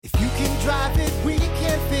drive it, we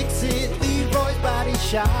can fix it. Leroy's Body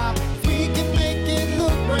Shop. We can make it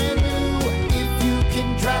look brand new. If you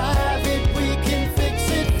can drive it, we can fix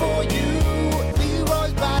it for you.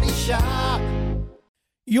 Leroy's Body Shop.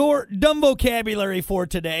 Your dumb vocabulary for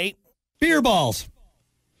today: beer balls.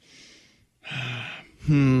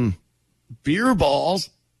 Beer balls?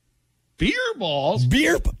 Beer balls?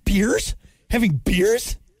 Beers? Having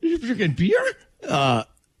beers? You drinking beer?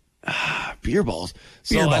 Beer balls.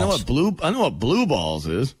 So Beer I know balls. what blue balls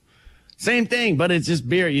is. Same thing, but it's just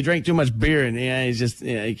beer. You drink too much beer, and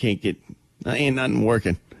you can't get. Ain't nothing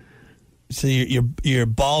working. So your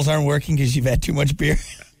balls aren't working because you've had too much beer.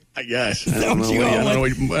 I guess. Is I that don't what know. you I all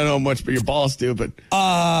don't know how much your balls do, but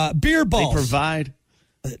Beer balls. they provide.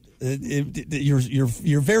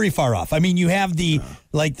 You're very far off. I mean, you have the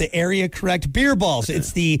area correct. Beer balls.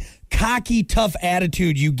 It's the cocky, tough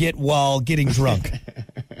attitude you get while getting drunk.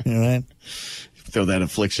 All right. Throw that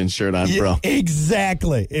affliction shirt on, bro.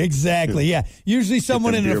 Exactly. Yeah. Usually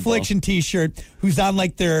someone in an affliction T-shirt who's on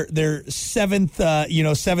like their seventh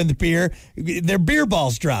beer, their beer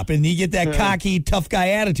balls drop, and you get that cocky, tough guy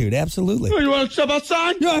attitude. Absolutely. You want to step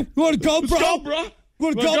outside? Yeah. You want to go, bro? Let's go, bro.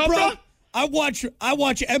 Want to go, bro? I watch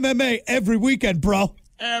MMA every weekend, bro.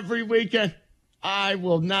 Every weekend. I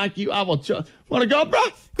will knock you. I will. Want to go, bro?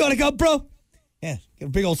 Want to go, bro? Yeah. Got a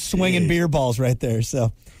big old swinging beer balls right there.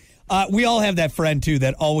 So we all have that friend, too,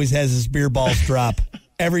 that always has his beer balls drop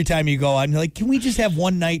every time you go out. And you're like, can we just have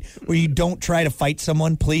one night where you don't try to fight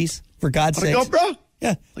someone, please? For God's sake. Want to go, bro?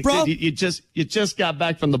 Yeah. Like, bro. You just got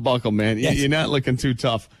back from the buckle, man. Yes. You're not looking too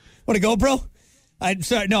tough. Want to go, bro? I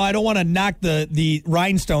don't want to knock the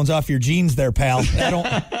rhinestones off your jeans there, pal.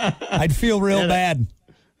 I'd feel real bad.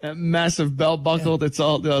 That massive belt buckle that's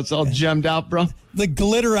all gemmed out, bro. The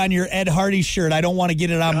glitter on your Ed Hardy shirt, I don't want to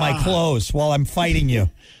get it on my clothes while I'm fighting you.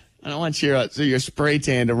 I don't want your spray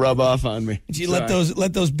tan to rub off on me. You let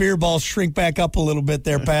those beer balls shrink back up a little bit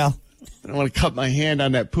there, pal. I don't want to cut my hand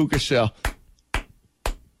on that puka shell.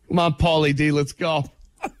 Come on, Paulie D, let's go.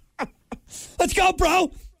 Let's go,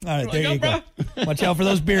 bro. All right, there you go. Watch out for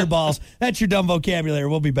those beer balls. That's your dumb vocabulary.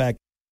 We'll be back.